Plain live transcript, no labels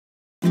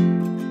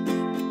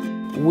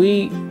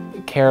We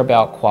care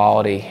about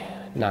quality,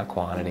 not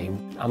quantity.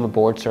 I'm a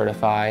board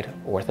certified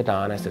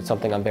orthodontist. It's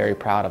something I'm very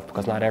proud of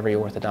because not every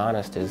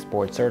orthodontist is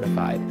board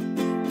certified.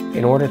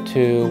 In order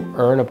to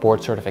earn a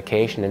board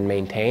certification and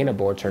maintain a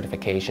board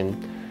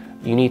certification,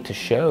 you need to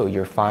show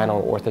your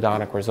final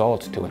orthodontic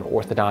results to an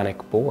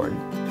orthodontic board.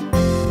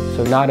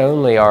 So not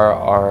only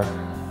are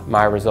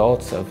my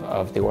results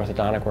of the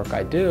orthodontic work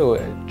I do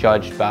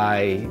judged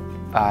by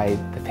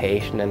the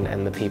patient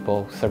and the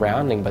people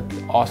surrounding, but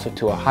also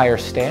to a higher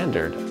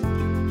standard.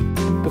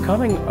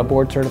 Becoming a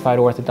board certified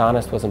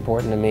orthodontist was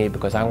important to me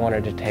because I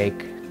wanted to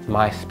take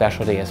my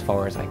specialty as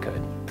far as I could,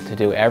 to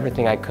do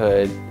everything I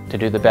could to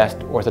do the best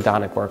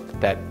orthodontic work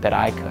that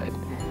I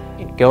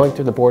could. Going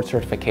through the board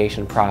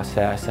certification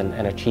process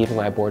and achieving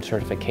my board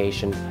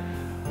certification,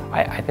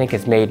 I think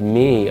has made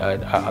me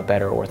a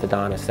better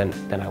orthodontist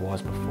than I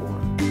was before.